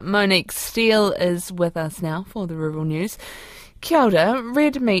Monique Steele is with us now for the Rural News. Kia ora,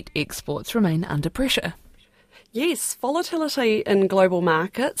 red meat exports remain under pressure. Yes, volatility in global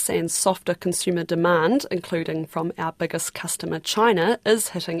markets and softer consumer demand, including from our biggest customer China, is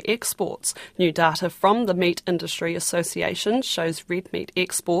hitting exports. New data from the Meat Industry Association shows red meat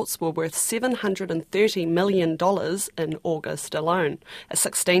exports were worth $730 million in August alone, a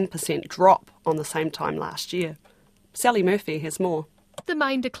 16% drop on the same time last year. Sally Murphy has more. The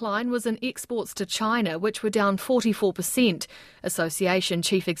main decline was in exports to China, which were down 44%. Association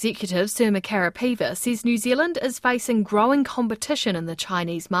Chief Executive Surma Karapiva says New Zealand is facing growing competition in the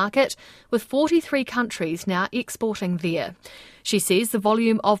Chinese market, with 43 countries now exporting there. She says the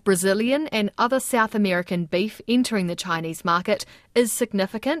volume of Brazilian and other South American beef entering the Chinese market is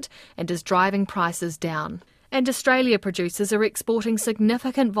significant and is driving prices down. And Australia producers are exporting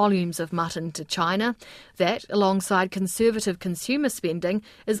significant volumes of mutton to China. That, alongside conservative consumer spending,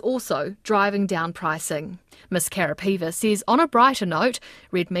 is also driving down pricing. Ms Karapiva says, on a brighter note,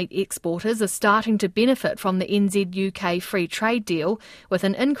 red meat exporters are starting to benefit from the NZ-UK free trade deal, with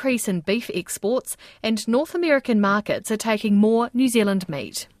an increase in beef exports, and North American markets are taking more New Zealand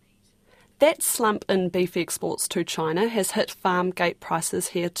meat. That slump in beef exports to China has hit farmgate prices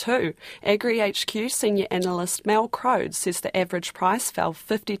here too. AgriHQ senior analyst Mel Crode says the average price fell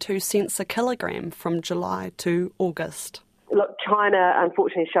 52 cents a kilogram from July to August. Look, China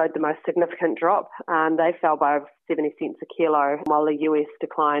unfortunately showed the most significant drop. They fell by over 70 cents a kilo, while the US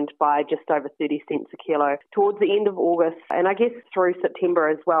declined by just over 30 cents a kilo towards the end of August. And I guess through September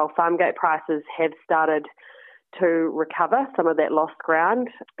as well, farmgate prices have started to recover some of that lost ground.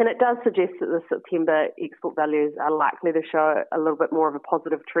 And it does suggest that the September export values are likely to show a little bit more of a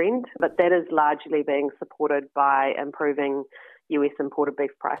positive trend, but that is largely being supported by improving US imported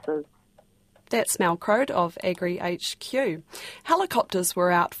beef prices. That's Mel Crode of AgriHQ. Helicopters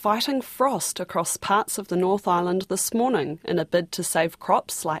were out fighting frost across parts of the North Island this morning in a bid to save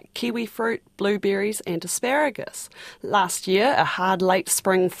crops like kiwi fruit, blueberries and asparagus. Last year, a hard late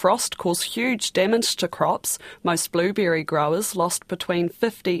spring frost caused huge damage to crops. Most blueberry growers lost between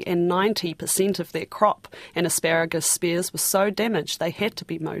 50 and 90% of their crop, and asparagus spears were so damaged they had to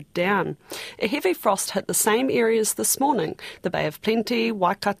be mowed down. A heavy frost hit the same areas this morning, the Bay of Plenty,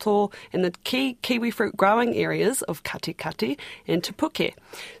 Waikato and the key kiwi fruit growing areas of Katikati and Te Puke.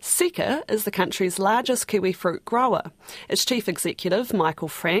 Sika is the country's largest kiwi fruit grower. Its chief executive, Michael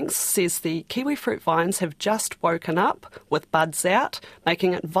Franks, says the kiwi fruit vines have just woken up with buds out,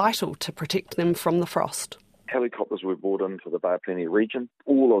 making it vital to protect them from the frost. Helicopters were brought into the Bay of Plenty region.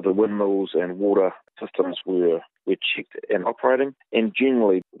 All of the windmills and water systems were checked and operating, and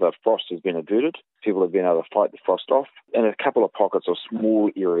generally the frost has been averted. People have been able to fight the frost off. In a couple of pockets of small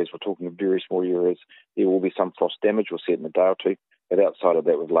areas, we're talking very small areas, there will be some frost damage. We'll see it in a day or two, but outside of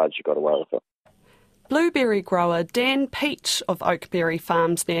that, we've largely got away with it. Blueberry grower Dan Peach of Oakberry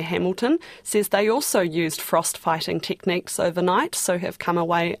Farms near Hamilton says they also used frost-fighting techniques overnight, so have come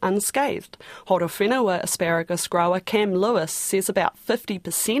away unscathed. Horowhenua asparagus grower Cam Lewis says about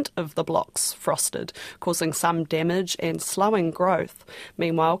 50% of the blocks frosted, causing some damage and slowing growth.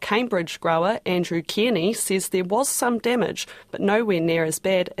 Meanwhile, Cambridge grower Andrew Kearney says there was some damage, but nowhere near as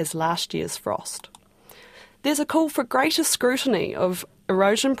bad as last year's frost. There's a call for greater scrutiny of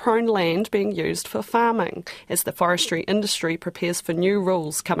erosion-prone land being used for farming as the forestry industry prepares for new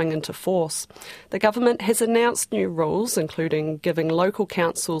rules coming into force. The government has announced new rules, including giving local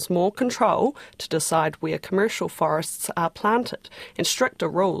councils more control to decide where commercial forests are planted, and stricter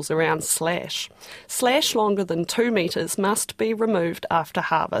rules around slash. Slash longer than 2 metres must be removed after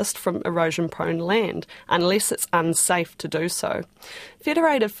harvest from erosion-prone land, unless it's unsafe to do so.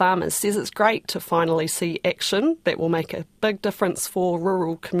 Federated Farmers says it's great to finally see action that will make a big difference for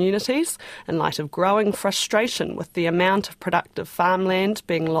rural communities in light of growing frustration with the amount of productive farmland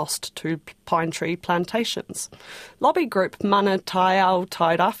being lost to pine tree plantations. Lobby group Mana Tai Ao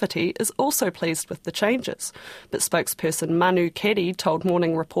Tairawhiti is also pleased with the changes, but spokesperson Manu Keddy told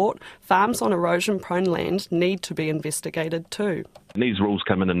Morning Report farms on erosion-prone land need to be investigated too. These rules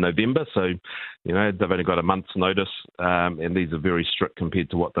come in November, so they've only got a month's notice, and these are very strict compared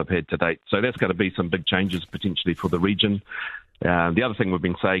to what they've had to date. So that's going to be some big changes potentially for the region. The other thing we've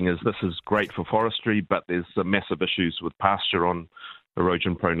been saying is this is great for forestry, but there's some massive issues with pasture on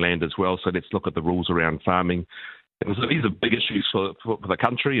erosion-prone land as well. So let's look at the rules around farming. And so these are big issues for the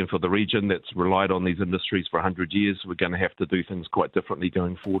country and for the region that's relied on these industries for 100 years. We're going to have to do things quite differently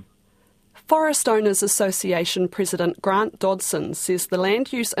going forward. Forest Owners Association President Grant Dodson says the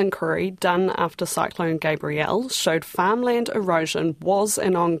land use inquiry done after Cyclone Gabrielle showed farmland erosion was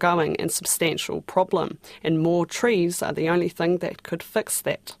an ongoing and substantial problem, and more trees are the only thing that could fix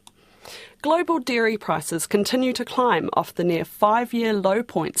that. Global dairy prices continue to climb off the near 5-year low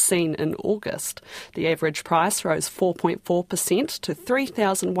point seen in August. The average price rose 4.4% to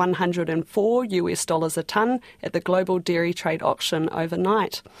 $3,104 a tonne at the Global Dairy Trade Auction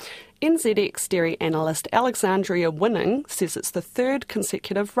overnight. NZX dairy analyst Alexandria Winning says it's the third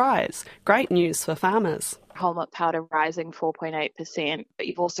consecutive rise. Great news for farmers. Whole milk powder rising 4.8%, but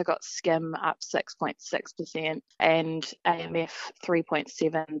you've also got skim up 6.6% and AMF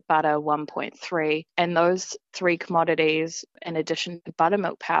 3.7, butter 1.3. And those three commodities, in addition to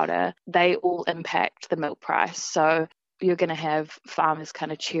buttermilk powder, they all impact the milk price. So you're going to have farmers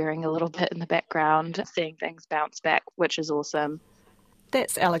kind of cheering a little bit in the background, seeing things bounce back, which is awesome.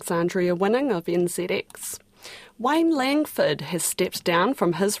 That's Alexandria Winning of NZX. Wayne Langford has stepped down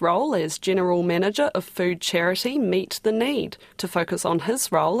from his role as General Manager of food charity Meet the Need to focus on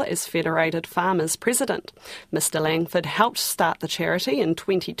his role as Federated Farmers President. Mr Langford helped start the charity in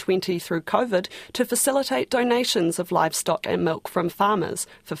 2020 through COVID to facilitate donations of livestock and milk from farmers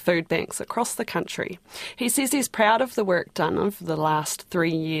for food banks across the country. He says he's proud of the work done over the last 3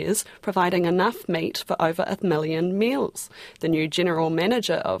 years, providing enough meat for over 1 million meals. The new General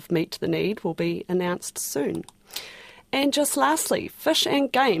Manager of Meet the Need will be announced soon. And just lastly, Fish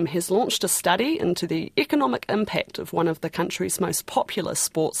and Game has launched a study into the economic impact of one of the country's most popular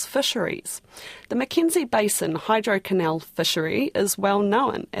sports fisheries. The Mackenzie Basin Hydro Canal fishery is well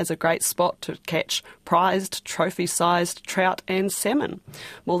known as a great spot to catch prized, trophy-sized trout and salmon.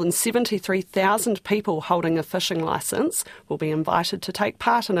 More than 73,000 people holding a fishing licence will be invited to take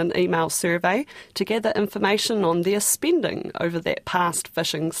part in an email survey to gather information on their spending over that past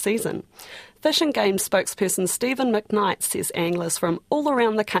fishing season. Fish and Game spokesperson Stephen McKnight says anglers from all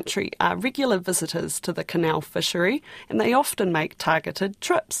around the country are regular visitors to the canal fishery and they often make targeted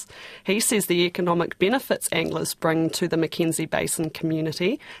trips. He says the economic benefits anglers bring to the Mackenzie Basin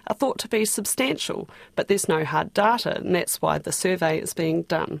community are thought to be substantial, but there's no hard data and that's why the survey is being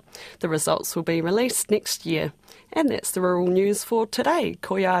done. The results will be released next year. And that's the rural news for today.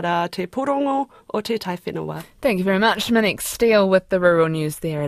 Ko ia rā te porongo o te tai whenua. Thank you very much, Monique Steele, with the rural news there.